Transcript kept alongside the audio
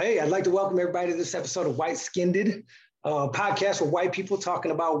Hey, I'd like to welcome everybody to this episode of White Skinned, podcast with white people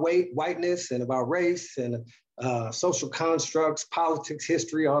talking about whiteness, and about race and social constructs, politics,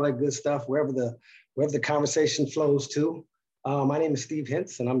 history, all that good stuff, wherever the conversation flows to. My name is Steve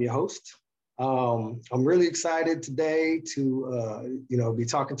Hintz, and I'm your host. I'm really excited today to be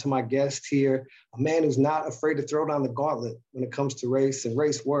talking to my guest here, a man who's not afraid to throw down the gauntlet when it comes to race and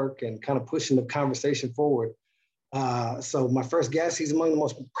race work and kind of pushing the conversation forward. So my first guest, he's among the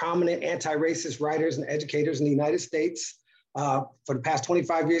most prominent anti-racist writers and educators in the United States. For the past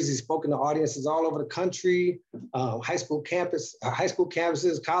 25 years, he's spoken to audiences all over the country, high school campuses,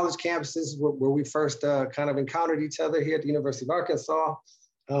 college campuses, where we first kind of encountered each other here at the University of Arkansas,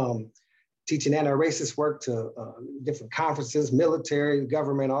 teaching anti-racist work to different conferences, military,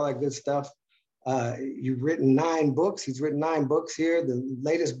 government, all that good stuff. You've written 9 books. He's written 9 books here. The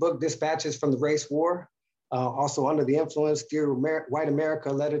latest book, Dispatches from the Race War. Also Under the Influence, Dear White America,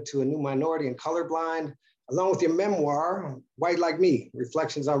 Letter to a New Minority and Colorblind, along with your memoir, White Like Me,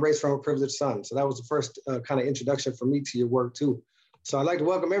 Reflections on Race from a Privileged Son. So that was the first kind of introduction for me to your work too. So I'd like to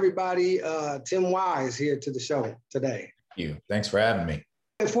welcome everybody. Tim Wise here to the show today. Thank you. Thanks for having me.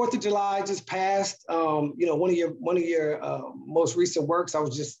 The 4th of July just passed. One of your most recent works, I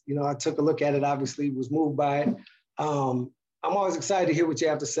took a look at it, obviously was moved by it. I'm always excited to hear what you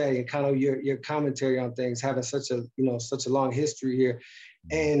have to say and kind of your commentary on things, having such a long history here.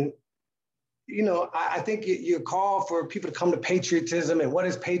 And, I think your call for people to come to patriotism and what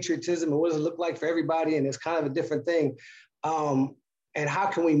is patriotism and what does it look like for everybody? And it's kind of a different thing. And how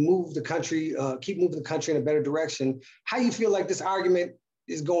can we move the country, keep moving the country in a better direction? How do you feel like this argument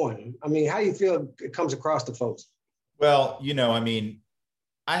is going? I mean, how do you feel it comes across to folks? Well,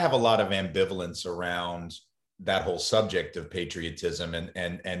 I have a lot of ambivalence around that whole subject of patriotism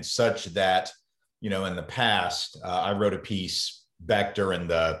and such that, in the past, I wrote a piece back during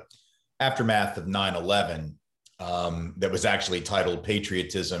the aftermath of 9/11 that was actually titled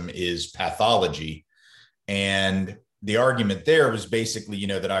Patriotism is Pathology. And the argument there was basically,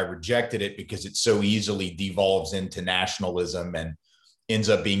 that I rejected it because it so easily devolves into nationalism and ends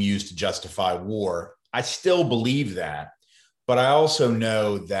up being used to justify war. I still believe that, but I also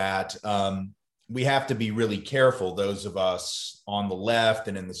know that we have to be really careful, those of us on the left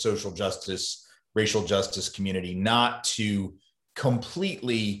and in the social justice, racial justice community, not to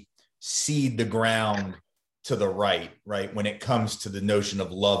completely cede the ground to the right, when it comes to the notion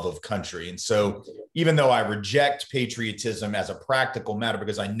of love of country. And so even though I reject patriotism as a practical matter,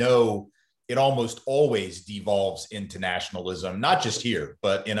 because I know it almost always devolves into nationalism, not just here,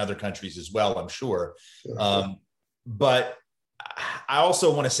 but in other countries as well, I'm sure. But I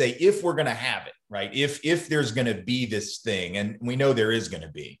also want to say, if we're going to have it, if there's going to be this thing, and we know there is going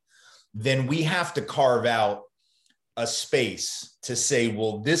to be, then we have to carve out a space to say,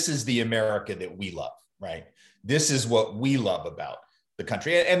 well, this is the America that we love, This is what we love about the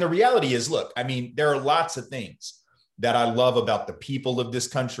country. And the reality is, look, there are lots of things that I love about the people of this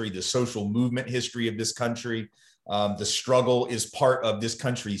country, the social movement history of this country. The struggle is part of this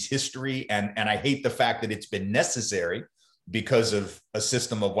country's history. And I hate the fact that it's been necessary because of a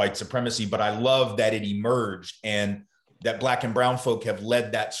system of white supremacy, but I love that it emerged and that Black and brown folk have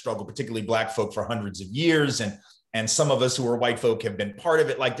led that struggle, particularly Black folk, for hundreds of years. And some of us who are white folk have been part of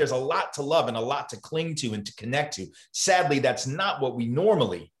it. Like, there's a lot to love and a lot to cling to and to connect to. Sadly, that's not what we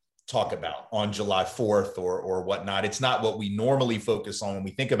normally talk about on July 4th or whatnot. It's not what we normally focus on when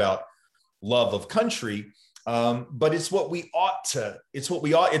we think about love of country. But it's what we ought to, it's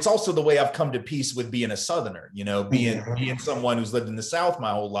also the way I've come to peace with being a Southerner, being someone who's lived in the South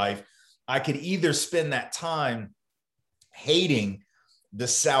my whole life. I could either spend that time hating the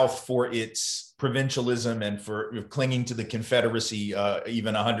South for its provincialism and for clinging to the Confederacy,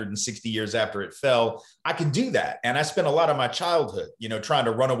 even 160 years after it fell. I could do that. And I spent a lot of my childhood, trying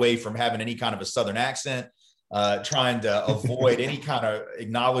to run away from having any kind of a Southern accent, trying to avoid any kind of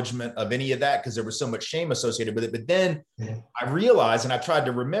acknowledgement of any of that because there was so much shame associated with it. But then I realized, and I tried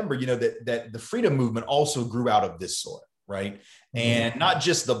to remember, that the freedom movement also grew out of this soil, and not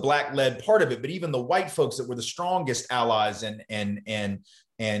just the Black-led part of it, but even the white folks that were the strongest allies and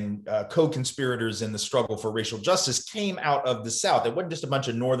co-conspirators in the struggle for racial justice came out of the South. It wasn't just a bunch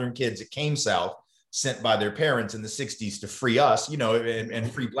of Northern kids that came South, sent by their parents in the 60s to free us,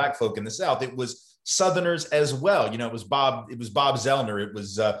 and free Black folk in the South. It was Southerners as well. It was Bob Zellner. It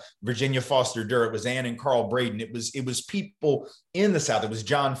was Virginia Foster Durr. It was Ann and Carl Braden. It was people in the South. It was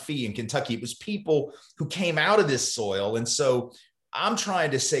John Fee in Kentucky. It was people who came out of this soil. And so I'm trying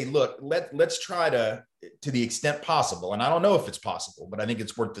to say, look, let's try to the extent possible, and I don't know if it's possible, but I think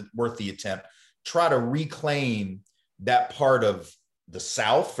it's worth the attempt, try to reclaim that part of the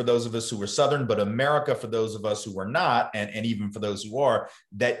South for those of us who are Southern, but America for those of us who are not, and even for those who are,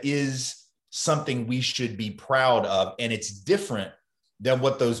 that is something we should be proud of. And it's different than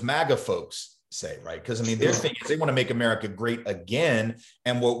what those MAGA folks say, right? Because I mean, their thing is they want to make America great again.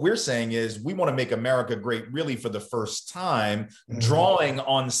 And what we're saying is we want to make America great really for the first time, drawing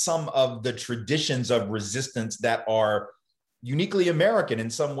on some of the traditions of resistance that are uniquely American in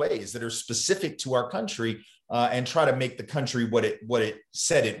some ways, that are specific to our country, and try to make the country what it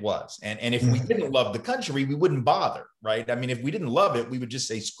said it was. And if we didn't love the country, we wouldn't bother, right? I mean, if we didn't love it, we would just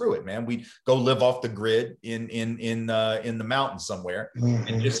say, screw it, man. We'd go live off the grid in the mountains somewhere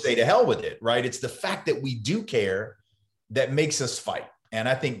and just say to hell with it, right? It's the fact that we do care that makes us fight. And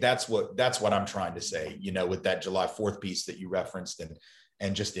I think that's what I'm trying to say, you know, with that July 4th piece that you referenced,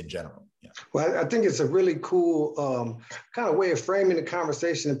 and just in general. Yeah. Well, I think it's a really cool kind of way of framing the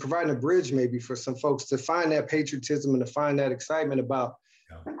conversation and providing a bridge maybe for some folks to find that patriotism and to find that excitement about,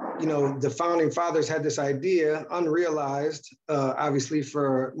 you know, the founding fathers had this idea unrealized, obviously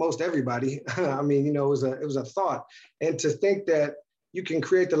for most everybody. I mean, you know, it was a thought. And to think that you can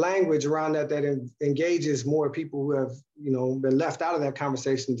create the language around that engages more people who have, you know, been left out of that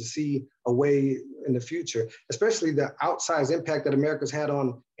conversation to see a way in the future, especially the outsized impact that America's had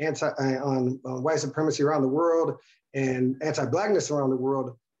on white supremacy around the world and anti-Blackness around the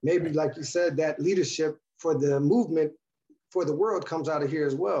world. Maybe, like you said, that leadership for the movement for the world comes out of here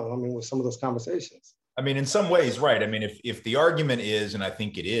as well. I mean, with some of those conversations. I mean, in some ways, right. I mean, if the argument is, and I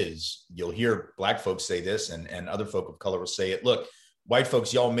think it is, you'll hear Black folks say this, and other folk of color will say it, look, white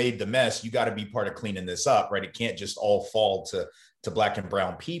folks, y'all made the mess. You got to be part of cleaning this up, right? It can't just all fall to Black and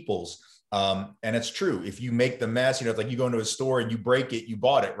brown peoples. And it's true. If you make the mess, you know, it's like you go into a store and you break it, you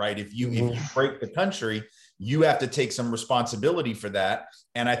bought it, right? If you break the country, you have to take some responsibility for that.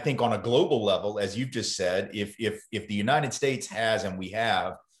 And I think on a global level, as you've just said, if the United States has, and we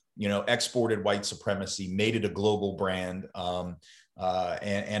have, you know, exported white supremacy, made it a global brand,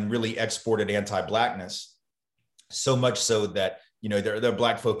 and really exported anti-Blackness, so much so that, you know, there are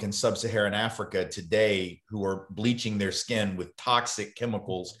Black folk in sub-Saharan Africa today who are bleaching their skin with toxic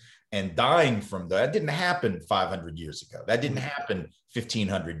chemicals and dying from that. That didn't happen 500 years ago. That didn't happen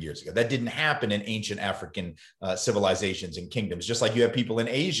 1,500 years ago. That didn't happen in ancient African civilizations and kingdoms. Just like you have people in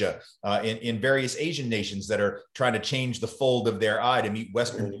Asia, in various Asian nations that are trying to change the fold of their eye to meet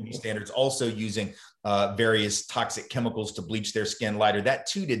Western beauty standards, also using various toxic chemicals to bleach their skin lighter. That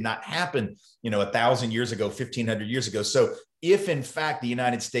too did not happen, you know, 1,000 years ago, 1,500 years ago. So if in fact the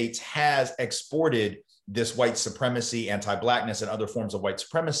United States has exported this white supremacy, anti-Blackness, and other forms of white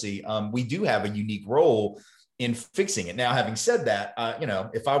supremacy, we do have a unique role in fixing it. Now, having said that, you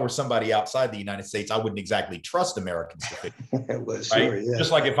know, if I were somebody outside the United States, I wouldn't exactly trust Americans to fix it. Well, right? Sure, yeah.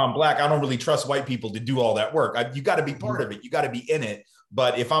 Just like if I'm Black, I don't really trust white people to do all that work. You got to be part of it. You got to be in it.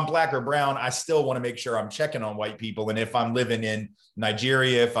 But if I'm Black or brown, I still want to make sure I'm checking on white people. And if I'm living in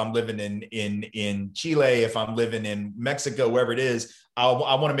Nigeria, if I'm living in Chile, if I'm living in Mexico, wherever it is, I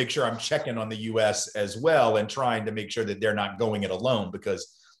want to make sure I'm checking on the U.S. as well and trying to make sure that they're not going it alone,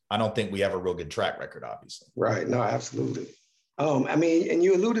 because I don't think we have a real good track record, obviously. Right. No, absolutely. I mean, and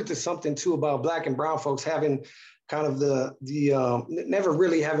you alluded to something too about Black and brown folks having kind of never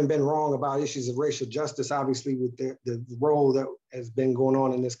really having been wrong about issues of racial justice, obviously with the role that has been going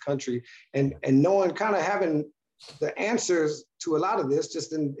on in this country, and knowing, kind of having the answers to a lot of this,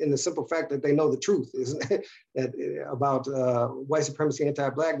 just in the simple fact that they know the truth, isn't it? About white supremacy,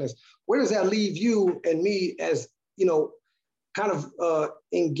 anti-Blackness. Where does that leave you and me as, you know, kind of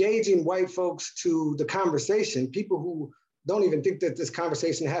engaging white folks to the conversation, people who don't even think that this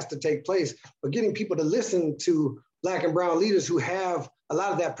conversation has to take place, but getting people to listen to Black and brown leaders who have a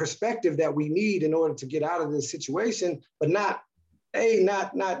lot of that perspective that we need in order to get out of this situation, but not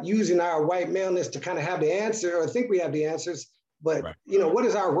using our white maleness to kind of have the answer or think we have the answers, but right. You know, what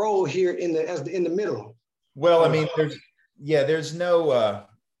is our role here in the middle? Well, I mean, there's no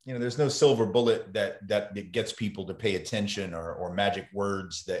there's no silver bullet that gets people to pay attention, or magic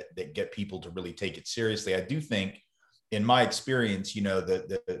words that get people to really take it seriously. I do think, in my experience, you know,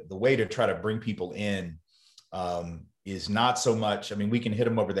 the way to try to bring people in is not so much, I mean, we can hit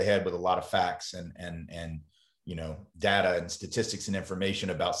them over the head with a lot of facts and you know, data and statistics and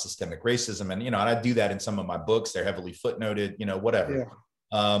information about systemic racism. And, you know, and I do that in some of my books. They're heavily footnoted, you know, whatever.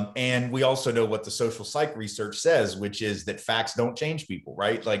 Yeah. And we also know what the social psych research says, which is that facts don't change people,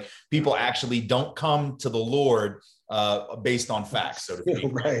 right? Like, people actually don't come to the Lord based on facts, so to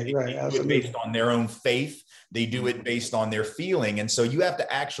speak. Right. They do it based on their own faith. They do it based on their feeling. And so you have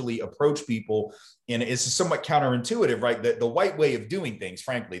to actually approach people, and it's somewhat counterintuitive, right? The white way of doing things,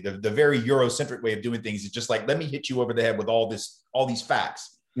 frankly, the very Eurocentric way of doing things is just like, let me hit you over the head with all these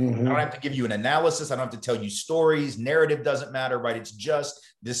facts. Mm-hmm. I don't have to give you an analysis. I don't have to tell you stories. Narrative doesn't matter, right? It's just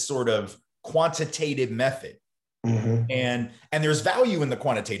this sort of quantitative method. Mm-hmm. And there's value in the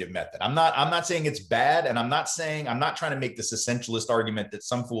quantitative method. I'm not saying it's bad. And I'm not trying to make this essentialist argument that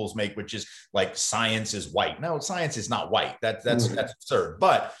some fools make, which is like science is white. No, science is not white. That's absurd.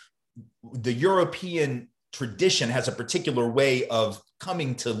 But the European tradition has a particular way of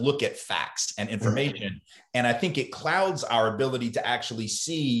coming to look at facts and information. Mm-hmm. And I think it clouds our ability to actually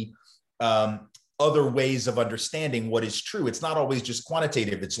see other ways of understanding what is true. It's not always just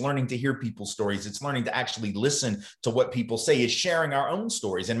quantitative. It's learning to hear people's stories. It's learning to actually listen to what people say. It's sharing our own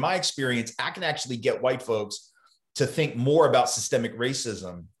stories. In my experience, I can actually get white folks to think more about systemic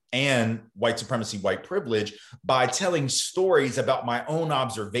racism and white supremacy, white privilege by telling stories about my own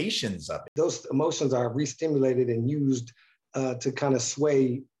observations of it. Those emotions are re-stimulated and used to kind of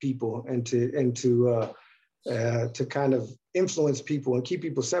sway people and to kind of influence people and keep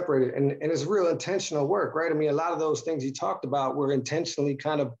people separated. And it's real intentional work, right? I mean, a lot of those things you talked about were intentionally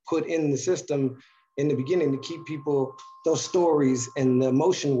kind of put in the system in the beginning to keep people, those stories and the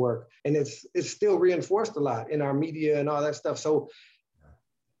emotion work. And it's still reinforced a lot in our media and all that stuff. So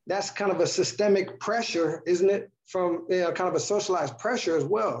that's kind of a systemic pressure, isn't it? From, kind of a socialized pressure as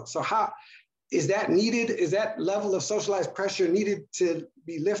well. So how is that needed? Is that level of socialized pressure needed to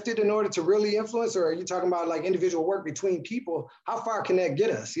be lifted in order to really influence? Or are you talking about like individual work between people? How far can that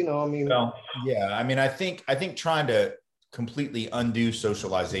get us? Well, yeah. I mean, I think trying to completely undo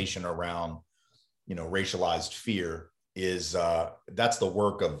socialization around, racialized fear is that's the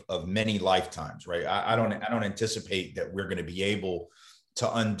work of many lifetimes, right? I don't anticipate that we're going to be able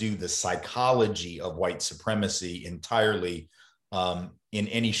to undo the psychology of white supremacy entirely in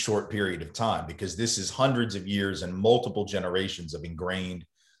any short period of time, because this is hundreds of years and multiple generations of ingrained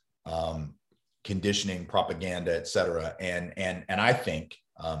conditioning, propaganda, et cetera. And I think,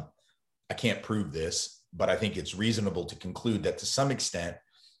 I can't prove this, but I think it's reasonable to conclude that to some extent,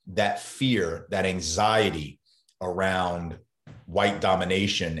 that fear, that anxiety around white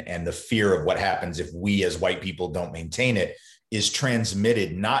domination and the fear of what happens if we as white people don't maintain it is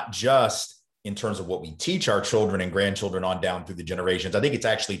transmitted not just in terms of what we teach our children and grandchildren on down through the generations. I think it's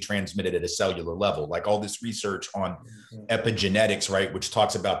actually transmitted at a cellular level, like all this research on epigenetics, right, which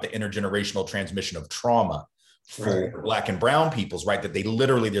talks about the intergenerational transmission of trauma for Black and brown peoples, right, that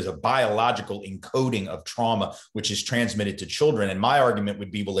there's a biological encoding of trauma, which is transmitted to children. And my argument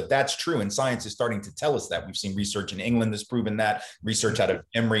would be, well, if that's true, and science is starting to tell us that, we've seen research in England that's proven that, research out of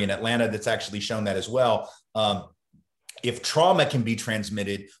Emory in Atlanta that's actually shown that as well. If trauma can be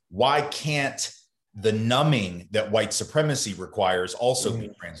transmitted, why can't the numbing that white supremacy requires also be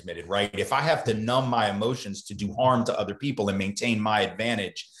transmitted, right? If I have to numb my emotions to do harm to other people and maintain my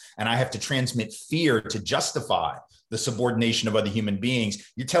advantage, and I have to transmit fear to justify the subordination of other human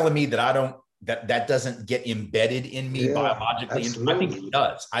beings, you're telling me that that doesn't get embedded in me biologically? Absolutely. I think it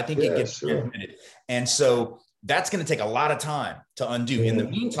does. I think it gets transmitted. And so that's going to take a lot of time to undo. In the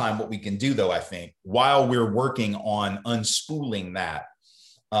meantime, what we can do, though, I think, while we're working on unspooling that,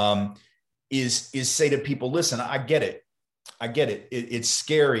 is say to people, listen, I get it. It's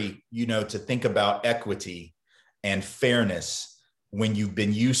scary, to think about equity and fairness when you've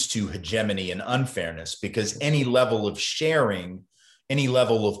been used to hegemony and unfairness, because any level of sharing, any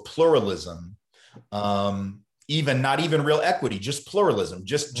level of pluralism, not even real equity, just pluralism,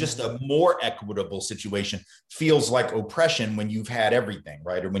 just a more equitable situation feels like oppression when you've had everything,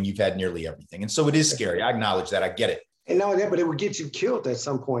 right? Or when you've had nearly everything. And so it is scary. I acknowledge that. I get it. And not only that, but it would get you killed at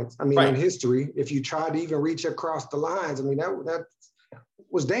some point. I mean, in history, if you tried to even reach across the lines, I mean, that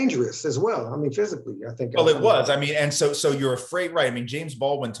was dangerous as well. I mean, physically, I think. Well, it was. I mean, and so you're afraid, right? I mean, James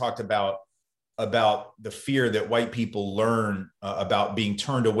Baldwin talked about the fear that white people learn about being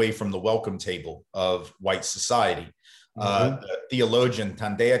turned away from the welcome table of white society. The theologian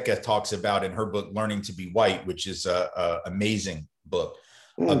Tandeka talks about in her book, Learning to Be White, which is an amazing book,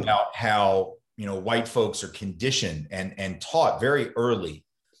 about how, white folks are conditioned and taught very early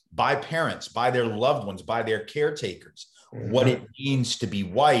by parents, by their loved ones, by their caretakers, what it means to be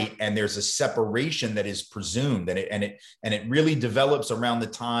white. And there's a separation that is presumed, and it really develops around the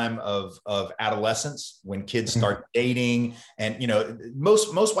time of adolescence, when kids start dating. And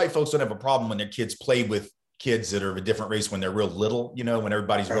most white folks don't have a problem when their kids play with kids that are of a different race when they're real little, you know, when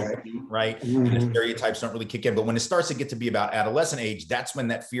everybody's real cute, right? And the stereotypes don't really kick in. But when it starts to get to be about adolescent age, that's when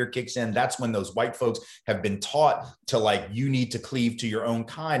that fear kicks in. That's when those white folks have been taught to, like, you need to cleave to your own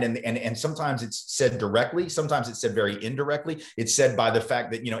kind. And sometimes it's said directly, sometimes it's said very indirectly. It's said by the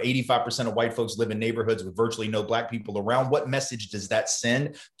fact that, you know, 85% of white folks live in neighborhoods with virtually no Black people around. What message does that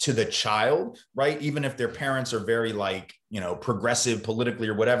send to the child, right? Even if their parents are very, like, you know, progressive politically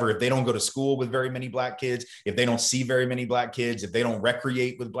or whatever, if they don't go to school with very many Black kids, if they don't see very many Black kids, if they don't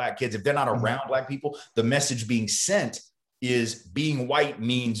recreate with Black kids, if they're not around Black people, the message being sent is being white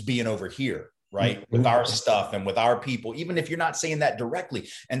means being over here, right? With our stuff and with our people, even if you're not saying that directly.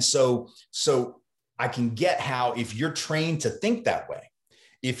 And so I can get how, if you're trained to think that way,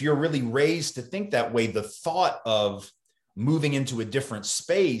 if you're really raised to think that way, the thought of moving into a different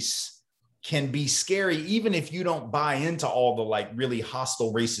space can be scary, even if you don't buy into all the, like, really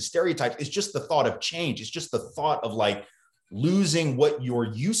hostile racist stereotypes. It's just the thought of change. It's just the thought of, like, losing what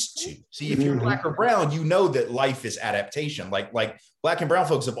you're used to. See, if you're Black or brown, you know that life is adaptation. Like Black and brown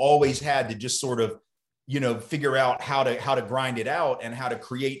folks have always had to just sort of, you know, figure out how to grind it out and how to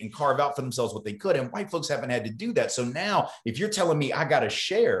create and carve out for themselves what they could. And white folks haven't had to do that. So now, if you're telling me I got to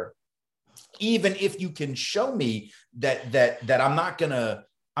share, even if you can show me that I'm not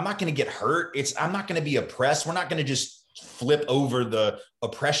gonna get hurt. I'm not gonna be oppressed. We're not gonna just flip over the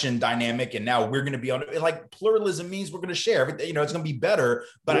oppression dynamic and now we're gonna be on, like, pluralism means we're gonna share everything, you know, it's gonna be better,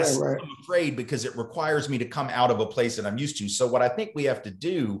 but I'm afraid because it requires me to come out of a place that I'm used to. So what I think we have to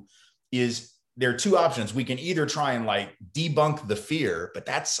do is, there are two options. We can either try and, like, debunk the fear, but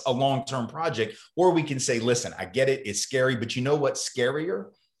that's a long-term project, or we can say, listen, I get it, it's scary, but you know what's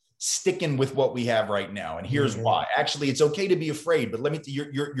scarier? Sticking with what we have right now. And here's why. Actually, it's okay to be afraid, but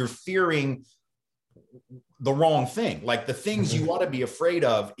you're fearing the wrong thing. Like, the things you ought to be afraid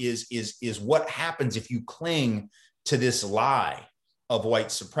of is what happens if you cling to this lie of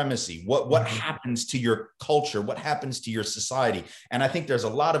white supremacy. What happens to your culture? What happens to your society? And I think there's a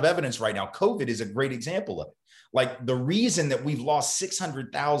lot of evidence right now. COVID is a great example of it. Like, the reason that we've lost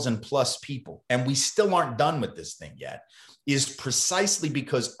 600,000 plus people and we still aren't done with this thing yet is precisely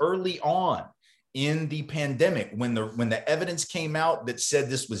because early on in the pandemic, when the evidence came out that said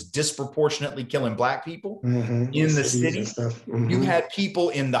this was disproportionately killing Black people in the city, you had people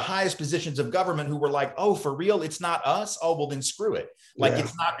in the highest positions of government who were like, oh, for real, it's not us? Oh, well, then screw it. Like,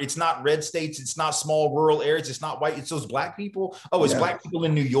 it's not red states, it's not small rural areas, it's not white, it's those Black people. Oh, it's Black people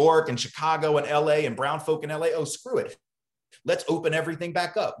in New York and Chicago and LA and brown folk in LA. Oh, screw it. Let's open everything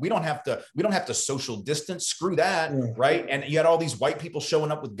back up. We don't have to social distance. Screw that, right? And you had all these white people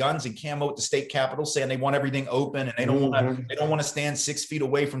showing up with guns and camo at the state capitol saying they want everything open and they don't want to stand 6 feet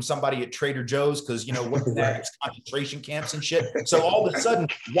away from somebody at Trader Joe's because, you know, what's that? It's concentration camps and shit. So all of a sudden,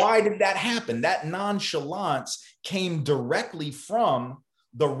 why did that happen? That nonchalance came directly from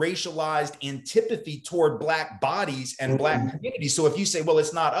the racialized antipathy toward Black bodies and Black communities. So if you say, well,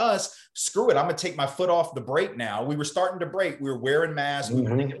 it's not us, screw it, I'm gonna take my foot off the brake now. We were starting to break. We were wearing masks. We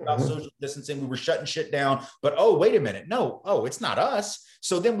were thinking about social distancing. We were shutting shit down. But, oh, wait a minute. No, it's not us.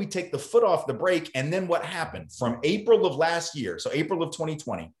 So then we take the foot off the brake. And then what happened? From April of last year, so April of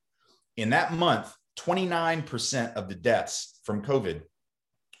 2020, in that month, 29% of the deaths from COVID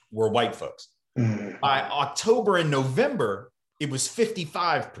were white folks. By October and November, it was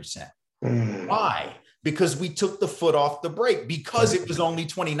 55%. Why? Because we took the foot off the brake, because it was only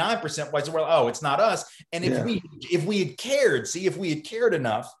 29% white. So we're like, oh, it's not us. And if we had cared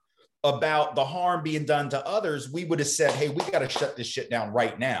enough about the harm being done to others, we would have said, hey, we got to shut this shit down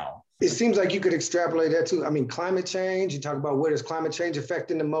right now. It seems like you could extrapolate that too. I mean, climate change, you talk about where is climate change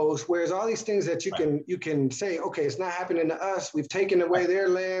affecting the most, whereas all these things that you can say, okay, it's not happening to us. We've taken away their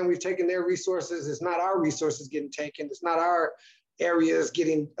land. We've taken their resources. It's not our resources getting taken. It's not our areas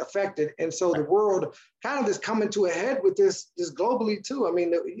getting affected. And so the world kind of is coming to a head with this globally too. I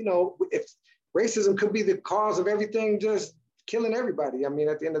mean, you know, if racism could be the cause of everything, just killing everybody. I mean,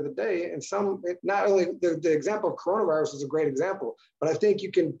 at the end of the day, and not only the example of coronavirus is a great example, but I think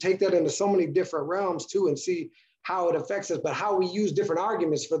you can take that into so many different realms too and see how it affects us, but how we use different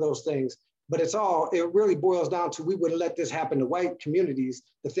arguments for those things. But it really boils down to, we wouldn't let this happen to white communities,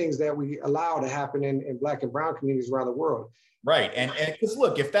 the things that we allow to happen in Black and brown communities around the world. Right. And because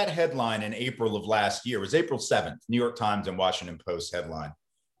look, if that headline in April of last year was April 7th, New York Times and Washington Post headline,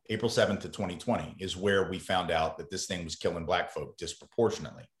 April 7th of 2020 is where we found out that this thing was killing Black folk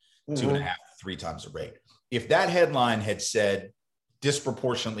disproportionately, 2.5 to 3 times the rate. If that headline had said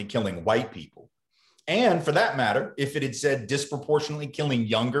disproportionately killing white people, and for that matter, if it had said disproportionately killing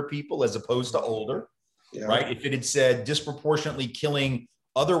younger people as opposed to older, right? If it had said disproportionately killing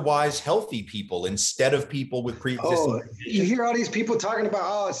otherwise healthy people instead of people with pre-existing conditions. You hear all these people talking about,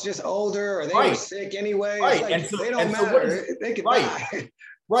 oh, it's just older, or they were sick anyway. Right. Like, they don't matter. They can die.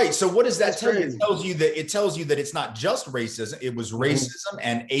 Right. So what does that tell you? It tells you that it's not just racism. It was racism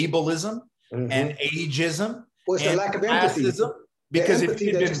and ableism and ageism. Well, it's the lack of empathy. Because if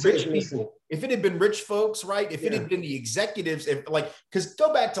it had been rich folks, right? If it had been the executives, because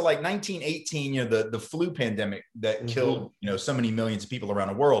go back to like 1918, the flu pandemic that killed, so many millions of people around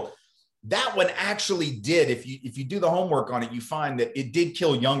the world. That one actually did. If you do the homework on it, you find that it did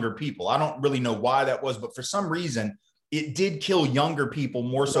kill younger people. I don't really know why that was, but for some reason, it did kill younger people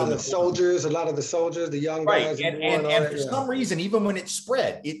more so than soldiers. A lot of the soldiers, the young guys, and for some reason, even when it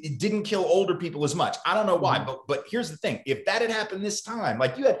spread, it didn't kill older people as much. I don't know why, but here's the thing: if that had happened this time,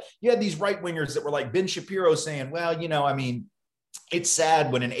 like you had these right wingers that were like Ben Shapiro saying, "Well, it's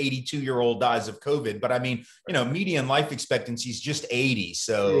sad when an 82-year-old dies of COVID, but I mean, median life expectancy is just 80.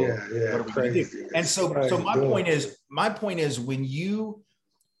 So what are we going to do?" And so my point is when you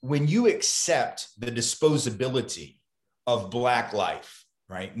accept the disposability of Black life,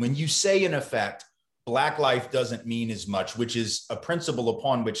 right? When you say, in effect, Black life doesn't mean as much, which is a principle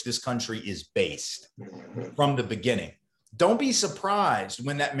upon which this country is based from the beginning. Don't be surprised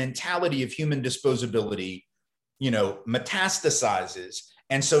when that mentality of human disposability, metastasizes.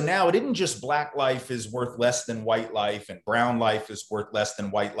 And so now it isn't just Black life is worth less than white life and brown life is worth less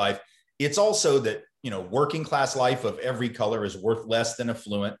than white life. It's also that, working class life of every color is worth less than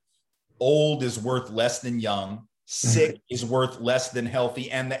affluent. Old is worth less than young. Sick is worth less than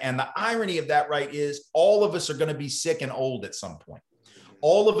healthy. And the irony of that, right, is all of us are going to be sick and old at some point.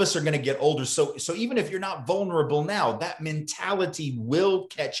 All of us are going to get older. So even if you're not vulnerable now, that mentality will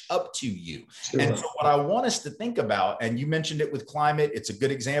catch up to you. Sure. And so what I want us to think about, and you mentioned it with climate, it's a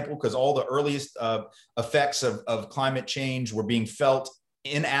good example because all the earliest effects of climate change were being felt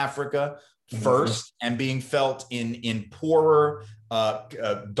in Africa first and being felt in poorer,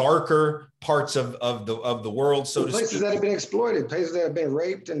 darker parts of the world. So places that have been exploited, places that have been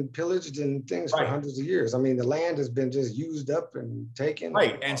raped and pillaged and things for hundreds of years. I mean, the land has been just used up and taken.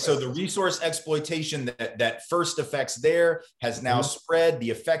 Right. And so the resource exploitation that first effects there has now spread. The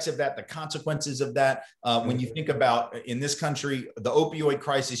effects of that, the consequences of that. When you think about in this country, the opioid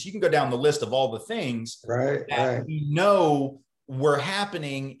crisis, you can go down the list of all the things that we know were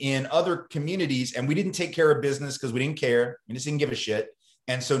happening in other communities, and we didn't take care of business because we didn't care. We just didn't give a shit.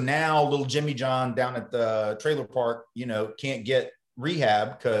 And so now little Jimmy John down at the trailer park, can't get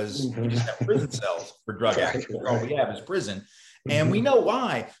rehab because we just have prison cells for drug addicts. All we have is prison. And we know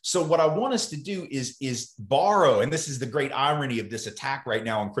why. So what I want us to do is borrow, and this is the great irony of this attack right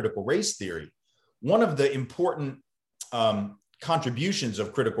now on critical race theory. One of the important contributions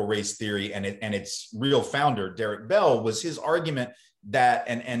of critical race theory and its real founder, Derek Bell, was his argument that,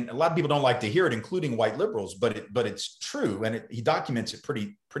 and a lot of people don't like to hear it, including white liberals, but it's true, and he documents it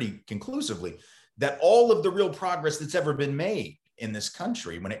pretty conclusively, that all of the real progress that's ever been made in this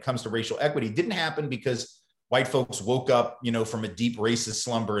country when it comes to racial equity didn't happen because white folks woke up, from a deep racist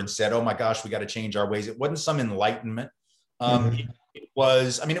slumber and said, "Oh my gosh, we got to change our ways." It wasn't some enlightenment. It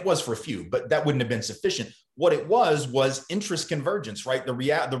was for a few, but that wouldn't have been sufficient. What it was interest convergence, right? The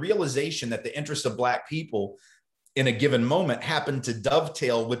realization that the interest of Black people in a given moment happened to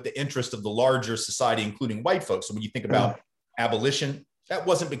dovetail with the interest of the larger society, including white folks. So when you think about abolition, that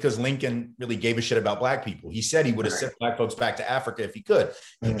wasn't because Lincoln really gave a shit about Black people. He said he would have sent Black folks back to Africa if he could.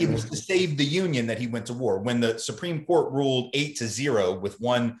 It was to save the Union that he went to war. When the Supreme Court ruled 8-0 with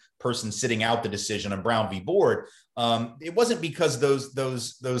one person sitting out the decision on Brown v. Board, it wasn't because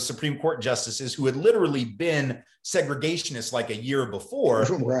those Supreme Court justices who had literally been segregationists like a year before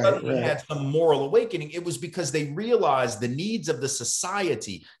had some moral awakening. It was because they realized the needs of the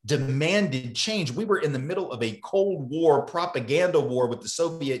society demanded change. We were in the middle of a Cold War propaganda war with the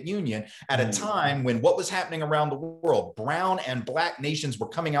Soviet Union at a time when what was happening around the world, brown and Black nations were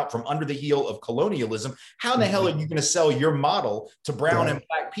coming out from under the heel of colonialism. How the hell are you going to sell your model to brown and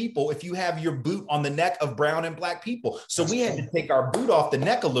Black people if you have your boot on the neck of brown and Black people? So we had to take our boot off the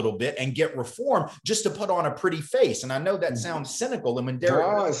neck a little bit and get reform just to put on a pretty face. And I know that sounds cynical. And when Derek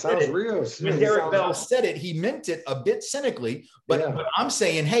Bell said it, he meant it a bit cynically. But I'm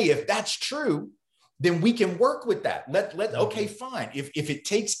saying, hey, if that's true, then we can work with that. Okay, fine. If it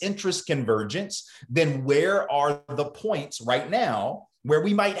takes interest convergence, then where are the points right now where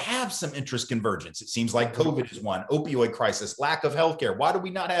we might have some interest convergence? It seems like COVID is one, opioid crisis, lack of healthcare. Why do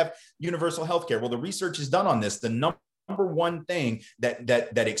we not have universal healthcare? Well, the research is done on this. The number number one thing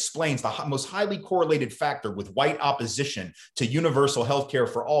that explains the most highly correlated factor with white opposition to universal health care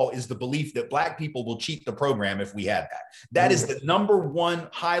for all is the belief that Black people will cheat the program if we had that. That is the number one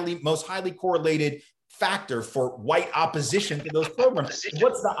most highly correlated factor for white opposition to those programs.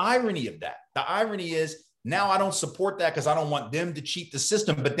 What's the irony of that? The irony is now I don't support that because I don't want them to cheat the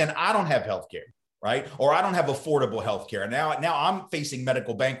system, but then I don't have health care. Right? Or I don't have affordable health care. Now I'm facing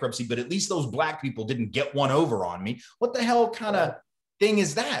medical bankruptcy, but at least those Black people didn't get one over on me. What the hell kind of thing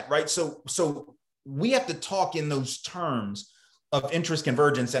is that? Right. So we have to talk in those terms of interest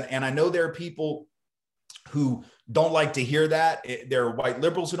convergence. And I know there are people who don't like to hear that. There are white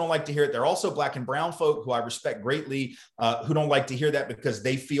liberals who don't like to hear it. There are also Black and brown folk who I respect greatly, who don't like to hear that because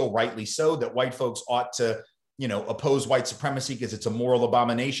they feel rightly so that white folks ought to oppose white supremacy because it's a moral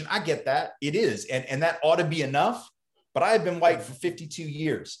abomination. I get that. It is. And that ought to be enough. But I have been white for 52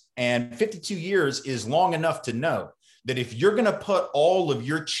 years. And 52 years is long enough to know that if you're going to put all of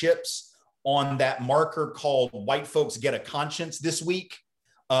your chips on that marker called white folks get a conscience this week,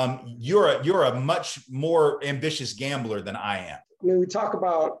 you're a much more ambitious gambler than I am. I mean, we talk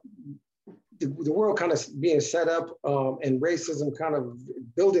about the world kind of being set up and racism kind of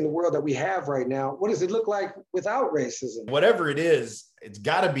building the world that we have right now. What does it look like without racism? Whatever it is, it's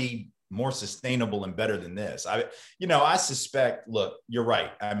got to be more sustainable and better than this. I suspect, look, you're right.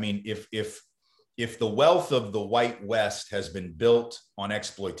 I mean, if the wealth of the white West has been built on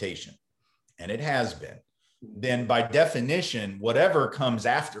exploitation, and it has been, then by definition, whatever comes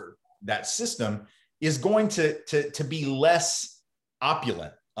after that system is going to be less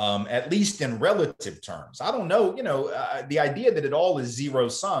opulent. At least in relative terms. I don't know, the idea that it all is zero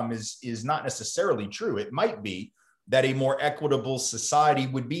sum is not necessarily true. It might be that a more equitable society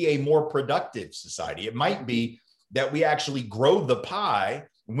would be a more productive society. It might be that we actually grow the pie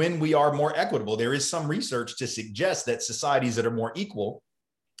when we are more equitable. There is some research to suggest that societies that are more equal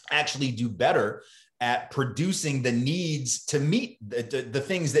actually do better at producing the needs to meet the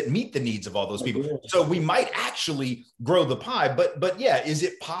things that meet the needs of all those people. So we might actually grow the pie, but yeah, is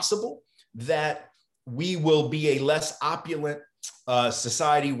it possible that we will be a less opulent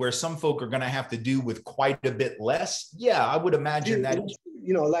society where some folk are going to have to do with quite a bit less? Yeah, I would imagine that.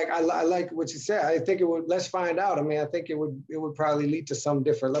 Like I like what you said. I think it would. Let's find out. I mean, I think it would probably lead to some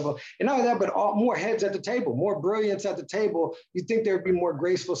different level. And not only that, but more heads at the table, more brilliance at the table. You think there'd be more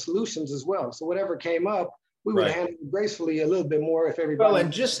graceful solutions as well. So whatever came up, we would handle it gracefully a little bit more if everybody. Well,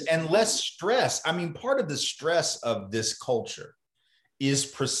 and less stress. I mean, part of the stress of this culture is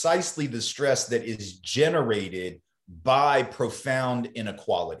precisely the stress that is generated by profound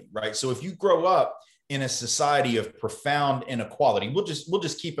inequality, right? So if you grow up in a society of profound inequality, we'll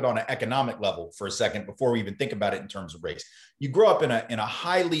just keep it on an economic level for a second before we even think about it in terms of race. You grow up in a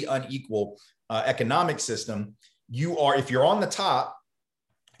highly unequal economic system. If you're on the top,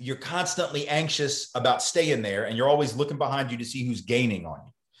 you're constantly anxious about staying there, and you're always looking behind you to see who's gaining on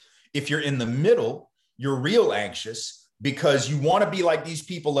you. If you're in the middle, you're real anxious because you want to be like these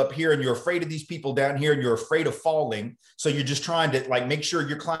people up here and you're afraid of these people down here and you're afraid of falling. So you're just trying to make sure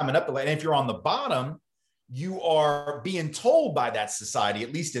you're climbing up the ladder. And if you're on the bottom, you are being told by that society,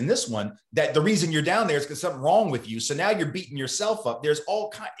 at least in this one, that the reason you're down there is because something wrong with you. So now you're beating yourself up. There's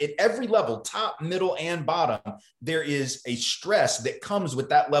at every level, top, middle, and bottom, there is a stress that comes with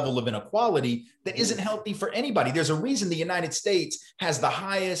that level of inequality that isn't healthy for anybody. There's a reason the United States has the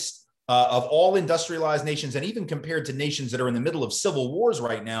highest of all industrialized nations, and even compared to nations that are in the middle of civil wars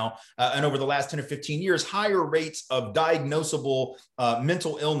right now, and over the last 10 or 15 years, higher rates of diagnosable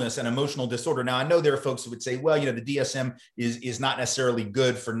mental illness and emotional disorder. Now, I know there are folks who would say, well, the DSM is not necessarily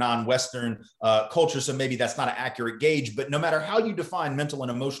good for non-Western culture, so maybe that's not an accurate gauge. But no matter how you define mental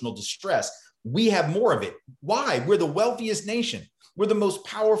and emotional distress, we have more of it. Why? We're the wealthiest nation. We're the most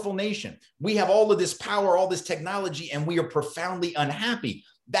powerful nation. We have all of this power, all this technology, and we are profoundly unhappy.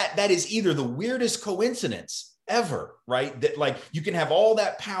 That is either the weirdest coincidence ever, right? That you can have all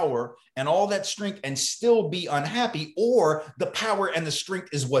that power and all that strength and still be unhappy, or the power and the strength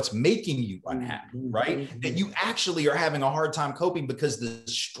is what's making you unhappy, right? That you actually are having a hard time coping because the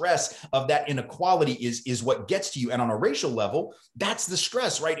stress of that inequality is what gets to you. And on a racial level, that's the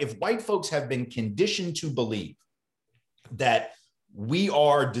stress, right? If white folks have been conditioned to believe that we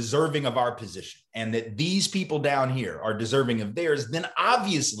are deserving of our position and that these people down here are deserving of theirs, then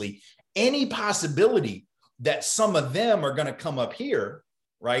obviously any possibility that some of them are going to come up here,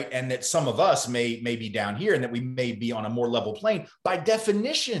 right, and that some of us may be down here and that we may be on a more level plane, by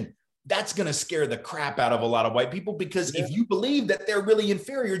definition, that's going to scare the crap out of a lot of white people, because if you believe that they're really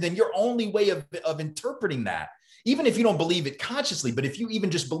inferior, then your only way of interpreting that even if you don't believe it consciously, but if you even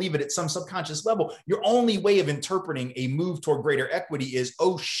just believe it at some subconscious level, your only way of interpreting a move toward greater equity is,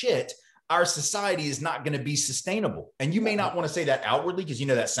 oh shit, our society is not going to be sustainable. And you may not want to say that outwardly because you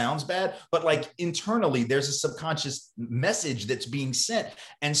know that sounds bad, but like internally, there's a subconscious message that's being sent.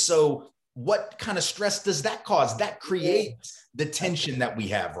 And so what kind of stress does that cause? That creates the tension that we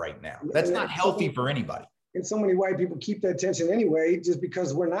have right now. That's not healthy for anybody. And so many white people keep that tension anyway, just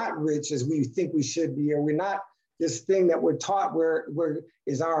because we're not rich as we think we should be, or we're not this thing that we're taught where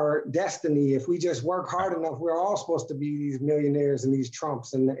is our destiny. If we just work hard enough, we're all supposed to be these millionaires and these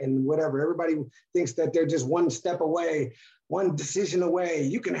Trumps and whatever. Everybody thinks that they're just one step away, one decision away.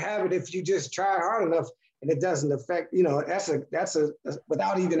 You can have it if you just try hard enough, and it doesn't affect, that's a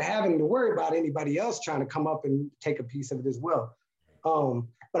without even having to worry about anybody else trying to come up and take a piece of it as well.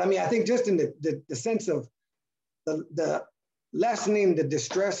 But I mean, I think just in the sense of the lessening the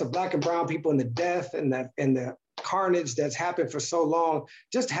distress of Black and brown people and the death and the carnage that's happened for so long,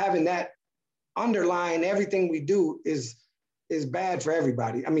 just having that underlying everything we do is bad for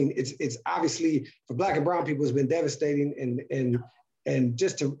everybody. I mean, it's obviously for Black and brown people, it's been devastating, and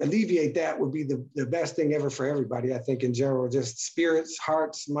just to alleviate that would be the best thing ever for everybody, I think, in general, just spirits,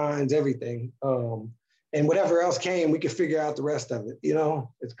 hearts, minds, everything. And whatever else came, we could figure out the rest of it.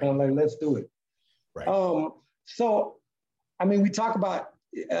 It's kind of like, let's do it. Right. So, I mean, we talk about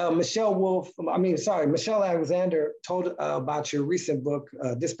Michelle Alexander told about your recent book,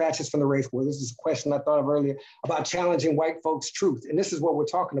 Dispatches from the Race War. This is a question I thought of earlier about challenging white folks' truth. And this is what we're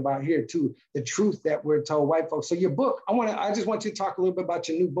talking about here too, the truth that we're told white folks. So your book, I just want you to talk a little bit about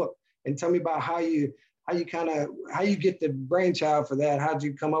your new book and tell me about how you get the brainchild for that. How did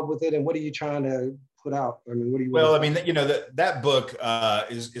you come up with it, and what are you trying to put out? I mean, what do you? Well, I mean, that book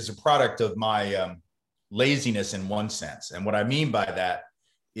is a product of my laziness in one sense, and what I mean by that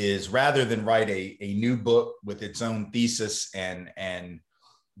is rather than write a new book with its own thesis and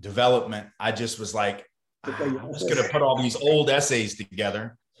development, I just was like, I'm just going to put all these old essays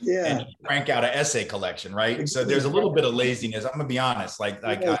together and crank out an essay collection, right? So there's a little bit of laziness. I'm going to be honest,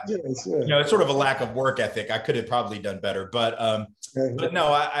 it's sort of a lack of work ethic. I could have probably done better, but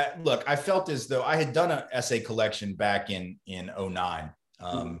no, I felt as though I had done an essay collection back in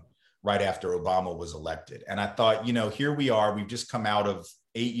 2009. Right after Obama was elected. And I thought, here we are, we've just come out of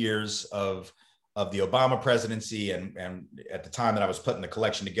 8 years of the Obama presidency. And at the time that I was putting the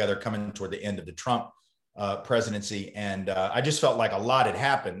collection together, coming toward the end of the Trump presidency. And I just felt like a lot had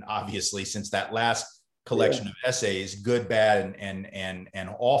happened, obviously, since that last collection of essays, good, bad, and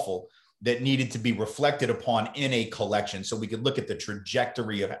awful, that needed to be reflected upon in a collection so we could look at the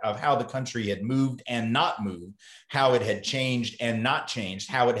trajectory of how the country had moved and not moved, how it had changed and not changed,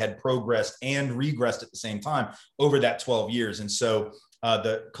 how it had progressed and regressed at the same time over that 12 years. And so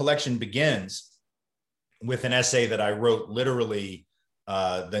the collection begins with an essay that I wrote literally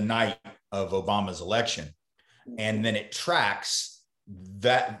the night of Obama's election. And then it tracks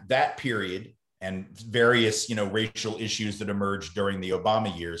that period and various, racial issues that emerged during the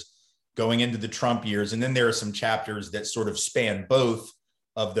Obama years, going into the Trump years. And then there are some chapters that sort of span both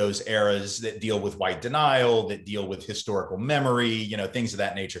of those eras that deal with white denial, that deal with historical memory, things of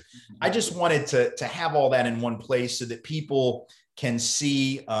that nature. I just wanted to have all that in one place so that people can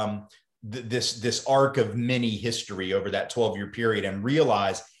see this arc of mini history over that 12-year period and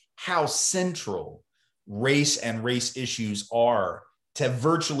realize how central race and race issues are to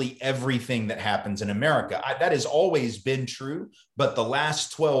virtually everything that happens in America. That has always been true, but the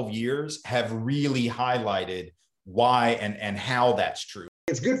last 12 years have really highlighted why and how that's true.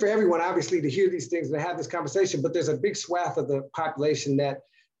 It's good for everyone, obviously, to hear these things and have this conversation, but there's a big swath of the population that,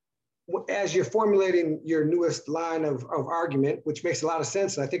 as you're formulating your newest line of argument, which makes a lot of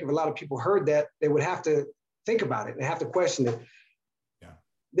sense, and I think if a lot of people heard that, they would have to think about it and have to question it.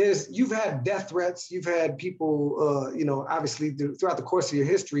 You've had death threats, you've had people, obviously throughout the course of your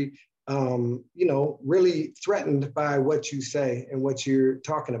history, really threatened by what you say and what you're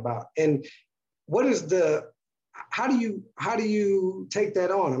talking about. And how do you take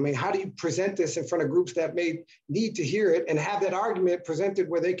that on? I mean, how do you present this in front of groups that may need to hear it and have that argument presented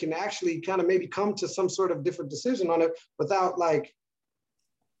where they can actually kind of maybe come to some sort of different decision on it without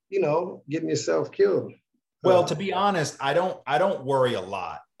getting yourself killed? Well, to be honest, I don't worry a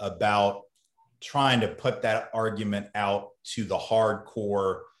lot about trying to put that argument out to the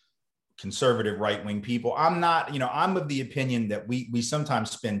hardcore conservative right-wing people. I'm of the opinion that we sometimes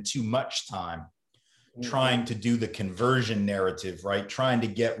spend too much time trying to do the conversion narrative, right? Trying to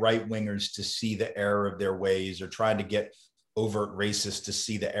get right-wingers to see the error of their ways, or trying to get overt racists to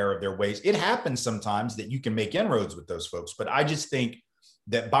see the error of their ways. It happens sometimes that you can make inroads with those folks, but I just think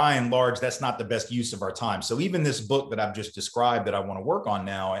that by and large, that's not the best use of our time. So even this book that I've just described that I want to work on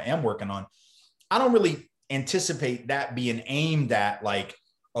now, I am working on, I don't really anticipate that being aimed at like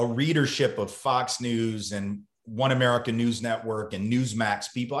a readership of Fox News and One American News Network and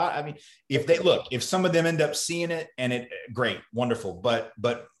Newsmax people. I mean, if some of them end up seeing it and it, great, wonderful. But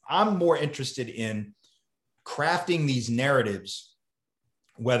I'm more interested in crafting these narratives,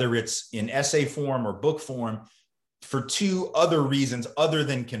 whether it's in essay form or book form, for two other reasons other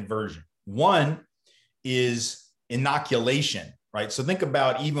than conversion. One is inoculation, right? So think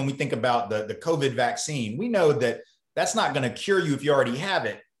about, even we think about the COVID vaccine, we know that that's not going to cure you if you already have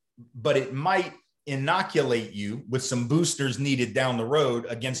it, but it might inoculate you with some boosters needed down the road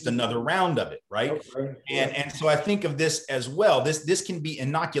against another round of it, right? Okay. And so I think of this as well. This can be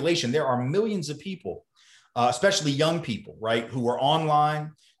inoculation. There are millions of people, especially young people, right, who are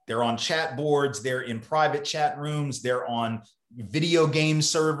online. They're on chat boards. They're in private chat rooms. They're on video game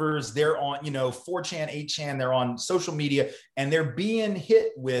servers. They're on, 4chan, 8chan. They're on social media, and they're being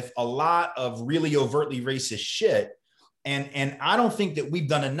hit with a lot of really overtly racist shit. And I don't think that we've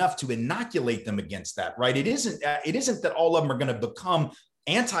done enough to inoculate them against that, right? It isn't that all of them are going to become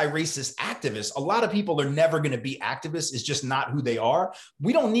anti-racist activists. A lot of people are never going to be activists. It's just not who they are.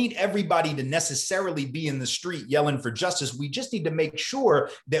 We don't need everybody to necessarily be in the street yelling for justice. We just need to make sure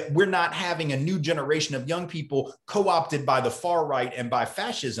that we're not having a new generation of young people co-opted by the far right and by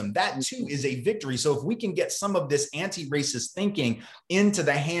fascism. That too is a victory. So if we can get some of this anti-racist thinking into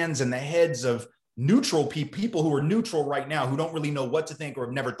the hands and the heads of neutral people who are neutral right now, who don't really know what to think or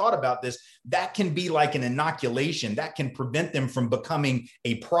have never thought about this, that can be like an inoculation that can prevent them from becoming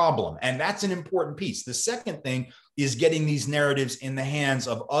a problem. And that's an important piece. The second thing is getting these narratives in the hands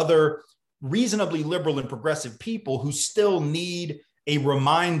of other reasonably liberal and progressive people who still need a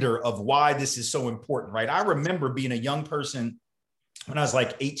reminder of why this is so important, right? I remember being a young person when I was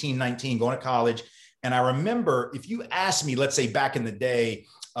like 18, 19, going to college. And I remember, if you asked me, let's say back in the day,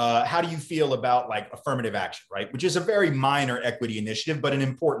 how do you feel about like affirmative action, right? Which is a very minor equity initiative, but an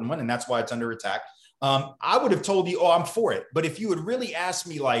important one. And that's why it's under attack. I would have told you, oh, I'm for it. But if you had really asked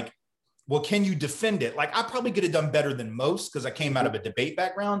me like, well, can you defend it? Like I probably could have done better than most because I came out of a debate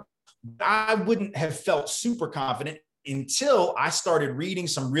background. I wouldn't have felt super confident until I started reading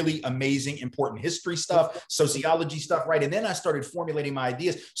some really amazing, important history stuff, sociology stuff, right? And then I started formulating my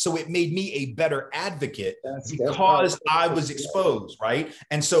ideas. So it made me a better advocate because I was exposed, right?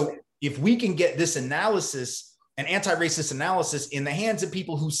 And so if we can get this analysis, an anti-racist analysis, in the hands of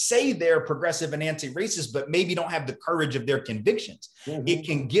people who say they're progressive and anti-racist, but maybe don't have the courage of their convictions, it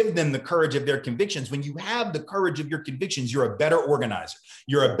can give them the courage of their convictions. When you have the courage of your convictions, you're a better organizer.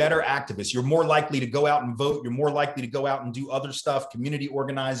 You're a better activist. You're more likely to go out and vote. You're more likely to go out and do other stuff, community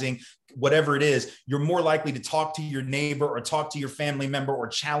organizing, whatever it is. You're more likely to talk to your neighbor or talk to your family member or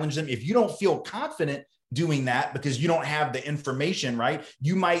challenge them. If you don't feel confident doing that because you don't have the information, right,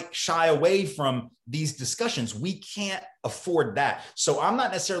 you might shy away from these discussions. We can't afford that. So I'm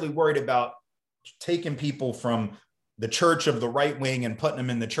not necessarily worried about taking people from the church of the right wing and putting them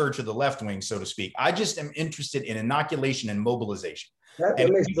in the church of the left wing, so to speak. I just am interested in inoculation and mobilization. That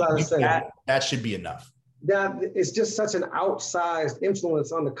makes a lot of sense. That should be enough. That it's just such an outsized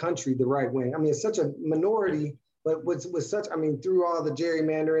influence on the country, the right wing. I mean, it's such a minority, but with such, I mean, through all the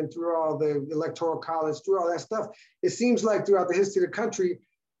gerrymandering, through all the electoral college, through all that stuff, it seems like throughout the history of the country,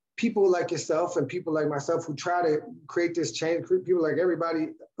 people like yourself and people like myself who try to create this change, people like everybody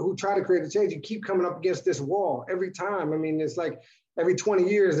who try to create a change, you keep coming up against this wall every time. I mean, it's like every 20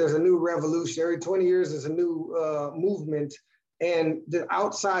 years, there's a new revolution. Every 20 years, there's a new movement. And the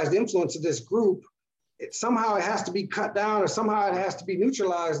outsized influence of this group, somehow it has to be cut down or somehow it has to be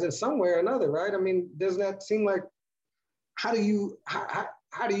neutralized in some way or another, right? I mean, doesn't that seem like, how do you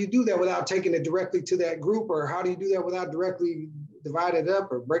do that without taking it directly to that group? Or how do you do that without directly dividing it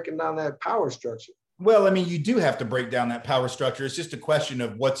up or breaking down that power structure? Well, I mean, you do have to break down that power structure. It's just a question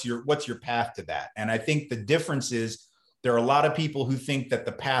of what's your path to that. And I think the difference is there are a lot of people who think that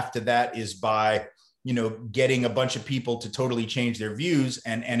the path to that is by, getting a bunch of people to totally change their views.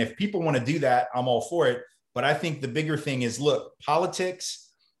 And if people want to do that, I'm all for it. But I think the bigger thing is, look, politics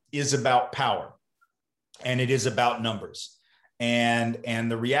is about power and it is about numbers.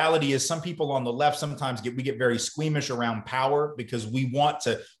 And the reality is some people on the left sometimes we get very squeamish around power because we want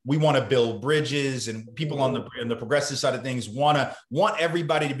to build bridges, and people on the progressive side of things want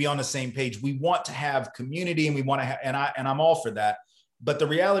everybody to be on the same page. We want to have community and we want to have, and I'm all for that. But the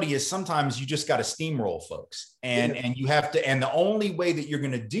reality is sometimes you just got to steamroll folks, and you have to, and the only way that you're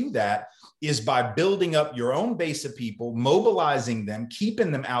going to do that is by building up your own base of people, mobilizing them,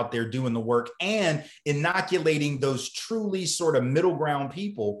 keeping them out there doing the work, and inoculating those truly sort of middle ground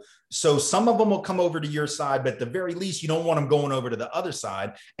people. So some of them will come over to your side, but at the very least, you don't want them going over to the other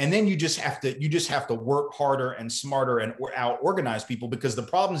side. And then you just have to work harder and smarter and out organize people, because the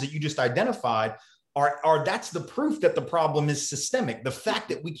problems that you just identified are that's the proof that the problem is systemic. The fact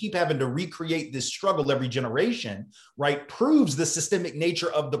that we keep having to recreate this struggle every generation, right, proves the systemic nature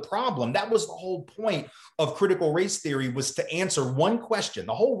of the problem. That was the whole point of critical race theory, was to answer one question.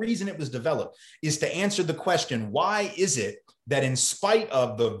 The whole reason it was developed is to answer the question, why is it that in spite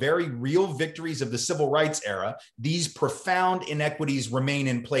of the very real victories of the civil rights era, these profound inequities remain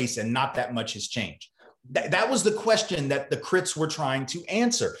in place and not that much has changed? That was the question that the crits were trying to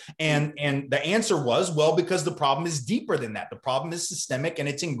answer. And the answer was, well, because the problem is deeper than that. The problem is systemic and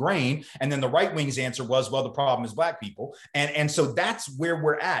it's ingrained. And then the right wing's answer was, well, the problem is Black people. And so that's where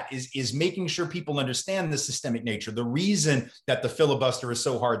we're at, is making sure people understand the systemic nature, the reason that the filibuster is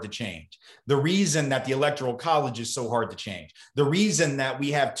so hard to change, the reason that the Electoral College is so hard to change, the reason that we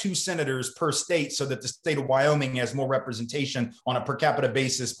have 2 senators per state so that the state of Wyoming has more representation on a per capita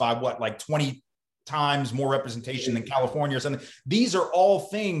basis by what, like 20 times more representation than California or something. These are all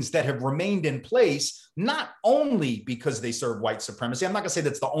things that have remained in place, not only because they serve white supremacy. I'm not gonna say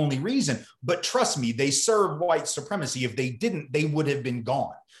that's the only reason, but trust me, they serve white supremacy. If they didn't, they would have been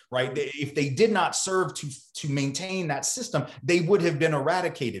gone, right? If they did not serve to maintain that system, they would have been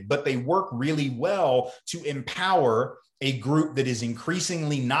eradicated, but they work really well to empower a group that is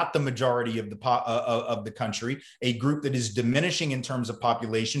increasingly not the majority of the country, a group that is diminishing in terms of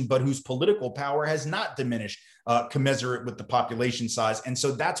population, but whose political power has not diminished commensurate with the population size. And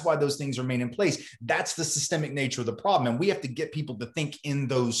so that's why those things remain in place. That's the systemic nature of the problem. And we have to get people to think in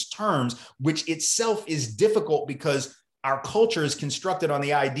those terms, which itself is difficult because our culture is constructed on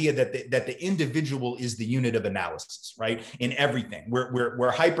the idea that the individual is the unit of analysis, right? In everything, we're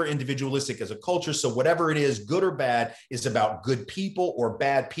hyper individualistic as a culture. So whatever it is, good or bad, is about good people or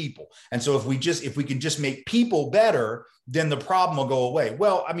bad people. And so if we can just make people better, then the problem will go away.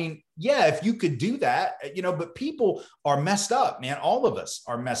 Well, I mean, yeah, if you could do that, but people are messed up, man. All of us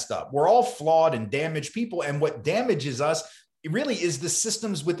are messed up. We're all flawed and damaged people. And what damages us, it really is the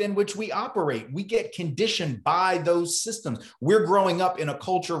systems within which we operate. We get conditioned by those systems. We're growing up in a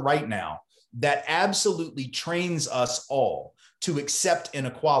culture right now that absolutely trains us all to accept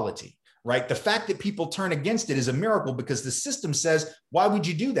inequality, right? The fact that people turn against it is a miracle, because the system says, why would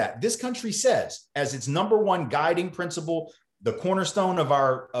you do that? This country says, as its number one guiding principle, the cornerstone of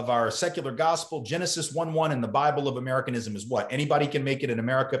our secular gospel, Genesis 1:1 in the Bible of Americanism is what? Anybody can make it in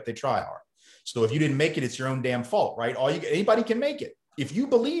America if they try hard. So if you didn't make it, it's your own damn fault, right? Anybody can make it. If you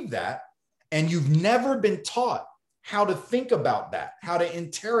believe that, and you've never been taught how to think about that, how to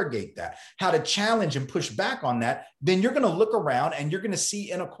interrogate that, how to challenge and push back on that, then you're going to look around and you're going to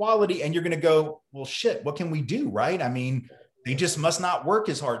see inequality and you're going to go, well, shit, what can we do, right? I mean, they just must not work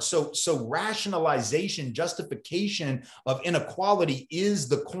as hard. So rationalization, justification of inequality is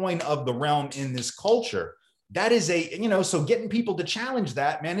the coin of the realm in this culture. That is so getting people to challenge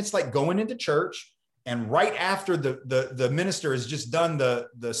that, man, it's like going into church and right after the minister has just done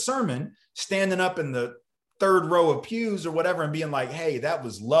the sermon, standing up in the third row of pews or whatever and being like, hey, that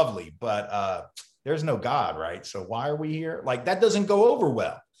was lovely, but there's no God, right? So why are we here? Like, that doesn't go over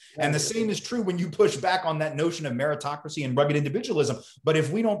well. And the same is true when you push back on that notion of meritocracy and rugged individualism. But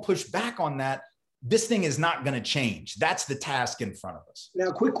if we don't push back on that, this thing is not going to change. That's the task in front of us. Now,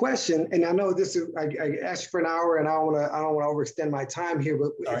 quick question, and I know this is, I asked for an hour and I don't want to overextend my time here,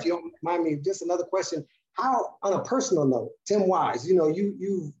 but all if you don't mind me, just another question. How, on a personal note, Tim Wise,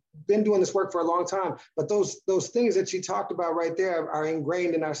 you've been doing this work for a long time, but those things that you talked about right there are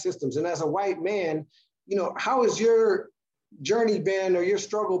ingrained in our systems. And as a white man, how has your journey been, or your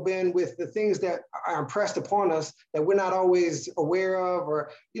struggle been, with the things that are impressed upon us that we're not always aware of,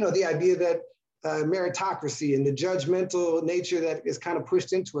 or, the idea that meritocracy and the judgmental nature that is kind of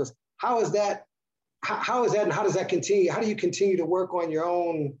pushed into us? How is that, and how does that continue? How do you continue to work on your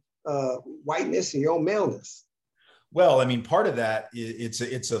own whiteness and your own maleness? Well, I mean, part of that,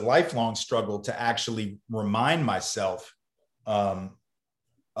 it's a lifelong struggle to actually remind myself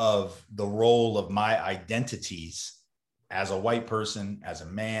of the role of my identities as a white person, as a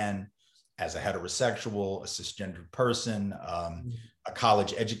man, as a heterosexual, a cisgendered person, a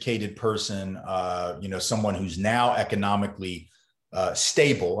college educated person, someone who's now economically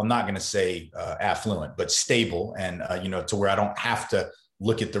stable. I'm not going to say affluent, but stable, and to where I don't have to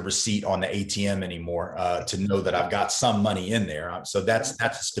look at the receipt on the ATM anymore to know that I've got some money in there. So that's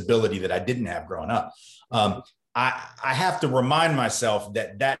a stability that I didn't have growing up. I have to remind myself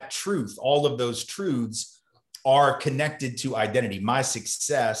that truth, all of those truths are connected to identity. My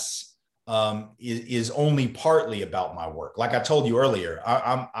success is only partly about my work. Like I told you earlier,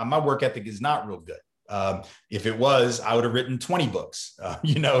 my work ethic is not real good. If it was, I would have written 20 books.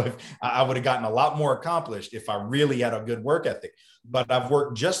 If I would have gotten a lot more accomplished if I really had a good work ethic. But I've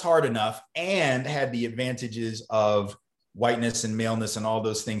worked just hard enough and had the advantages of whiteness and maleness and all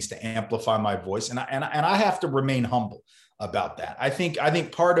those things to amplify my voice. And I have to remain humble about that. I think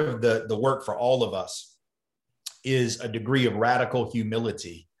part of the work for all of us is a degree of radical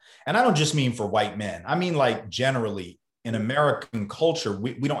humility. And I don't just mean for white men. I mean, like generally in American culture,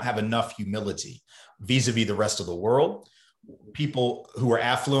 we don't have enough humility vis-a-vis the rest of the world. People who are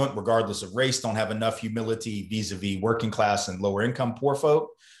affluent, regardless of race, don't have enough humility vis-a-vis working class and lower income poor folk.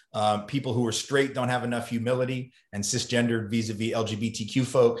 People who are straight don't have enough humility, and cisgendered vis-a-vis LGBTQ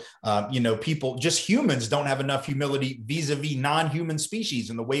folk. Humans don't have enough humility vis-a-vis non-human species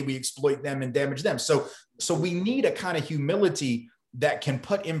and the way we exploit them and damage them. So we need a kind of humility that can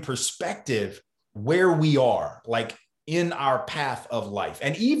put in perspective where we are, like in our path of life.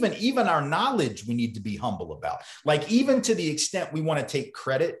 And even our knowledge, we need to be humble about. Like even to the extent we want to take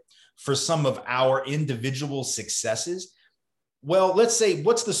credit for some of our individual successes. Well, let's say,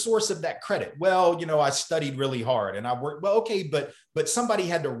 what's the source of that credit? Well, I studied really hard and I worked. Well, okay, but somebody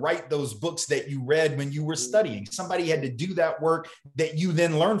had to write those books that you read when you were studying. Somebody had to do that work that you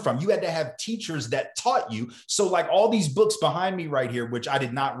then learned from. You had to have teachers that taught you. So like all these books behind me right here, which I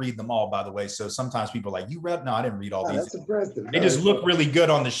did not read them all, by the way. So sometimes people are like, you read? No, I didn't read all these. That's impressive. They just look really good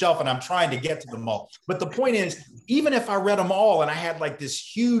on the shelf and I'm trying to get to them all. But the point is, even if I read them all and I had like this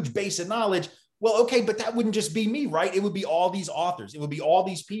huge base of knowledge, well, okay, but that wouldn't just be me, right? It would be all these authors. It would be all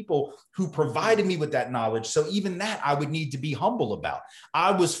these people who provided me with that knowledge. So even that I would need to be humble about. I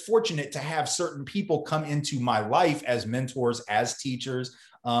was fortunate to have certain people come into my life as mentors, as teachers,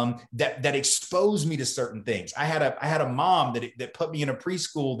 that exposed me to certain things. I had a mom that put me in a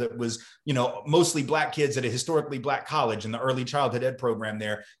preschool that was, mostly Black kids at a historically Black college in the early childhood ed program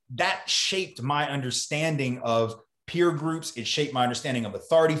there. That shaped my understanding of peer groups. It shaped my understanding of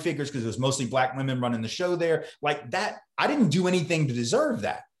authority figures because it was mostly Black women running the show there. Like that, I didn't do anything to deserve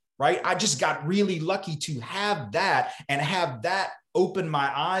that, right? I just got really lucky to have that and have that open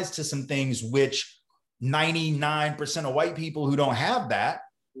my eyes to some things which 99% of white people who don't have that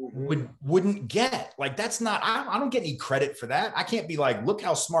wouldn't get. Like that's not, I don't get any credit for that. I can't be like, look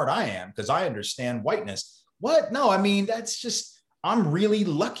how smart I am because I understand whiteness. What? No, I mean, that's just, I'm really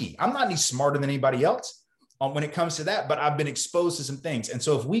lucky. I'm not any smarter than anybody else when it comes to that, but I've been exposed to some things. And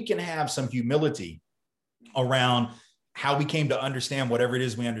so if we can have some humility around how we came to understand whatever it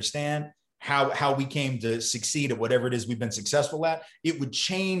is we understand, how we came to succeed at whatever it is we've been successful at, it would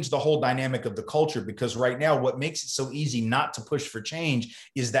change the whole dynamic of the culture. Because right now, what makes it so easy not to push for change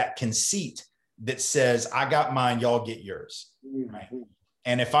is that conceit that says, I got mine, y'all get yours. Right?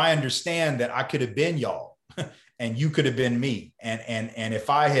 And if I understand that I could have been y'all and you could have been me, and if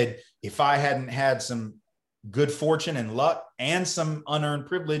I hadn't had some good fortune and luck and some unearned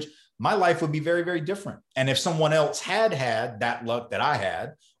privilege, my life would be very, very different. And if someone else had that luck that I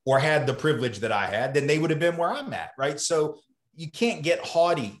had, or had the privilege that I had, then they would have been where I'm at, right? So you can't get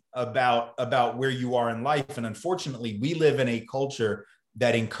haughty about where you are in life. And unfortunately, we live in a culture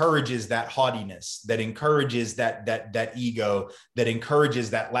that encourages that haughtiness, that encourages that ego, that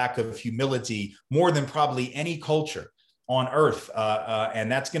encourages that lack of humility more than probably any culture on earth.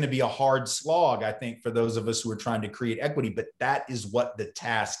 And that's going to be a hard slog, I think, for those of us who are trying to create equity, but that is what the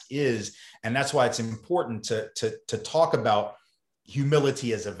task is. And that's why it's important to talk about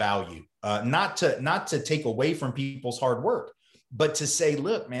humility as a value, not to take away from people's hard work, but to say,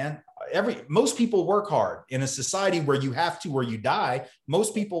 look, man, most people work hard in a society where you have to, or you die.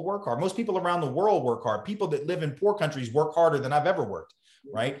 Most people work hard. Most people around the world work hard. People that live in poor countries work harder than I've ever worked.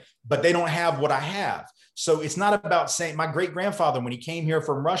 Right. But they don't have what I have. So it's not about saying my great grandfather, when he came here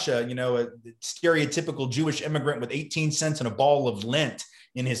from Russia, a stereotypical Jewish immigrant with 18 cents and a ball of lint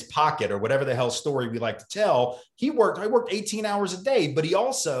in his pocket, or whatever the hell story we like to tell. I worked 18 hours a day, but he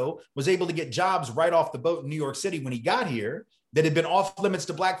also was able to get jobs right off the boat in New York City when he got here that had been off limits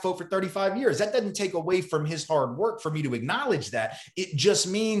to Black folk for 35 years. That doesn't take away from his hard work for me to acknowledge that. It just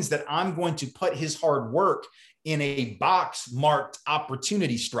means that I'm going to put his hard work in a box marked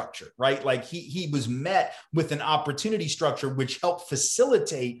opportunity structure, right? Like he was met with an opportunity structure which helped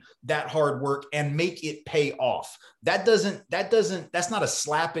facilitate that hard work and make it pay off. That's not a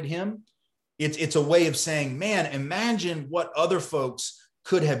slap at him. It's a way of saying, man, imagine what other folks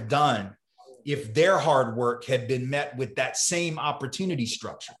could have done if their hard work had been met with that same opportunity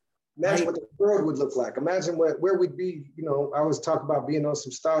structure. Imagine what the world would look like. Imagine where we'd be. You know, I always talk about being on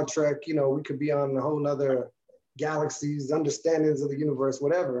some Star Trek. You know, we could be on a whole nother galaxies, understandings of the universe,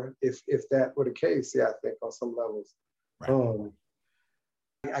 whatever, if that were the case. Yeah, I think on some levels. Right.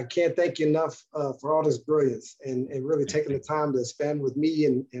 I can't thank you enough for all this brilliance and really taking the time to spend with me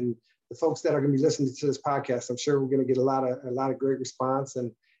and the folks that are going to be listening to this podcast. I'm sure we're going to get a lot of great response,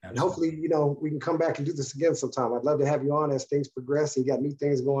 and hopefully, you know, we can come back and do this again sometime. I'd love to have you on as things progress and you got new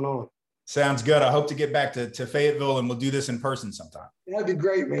things going on. Sounds good. I hope to get back to Fayetteville, and we'll do this in person sometime. That'd be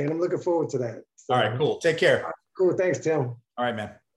great, man. I'm looking forward to that. So, all right, cool. Take care. Cool. Thanks, Tim. All right, man.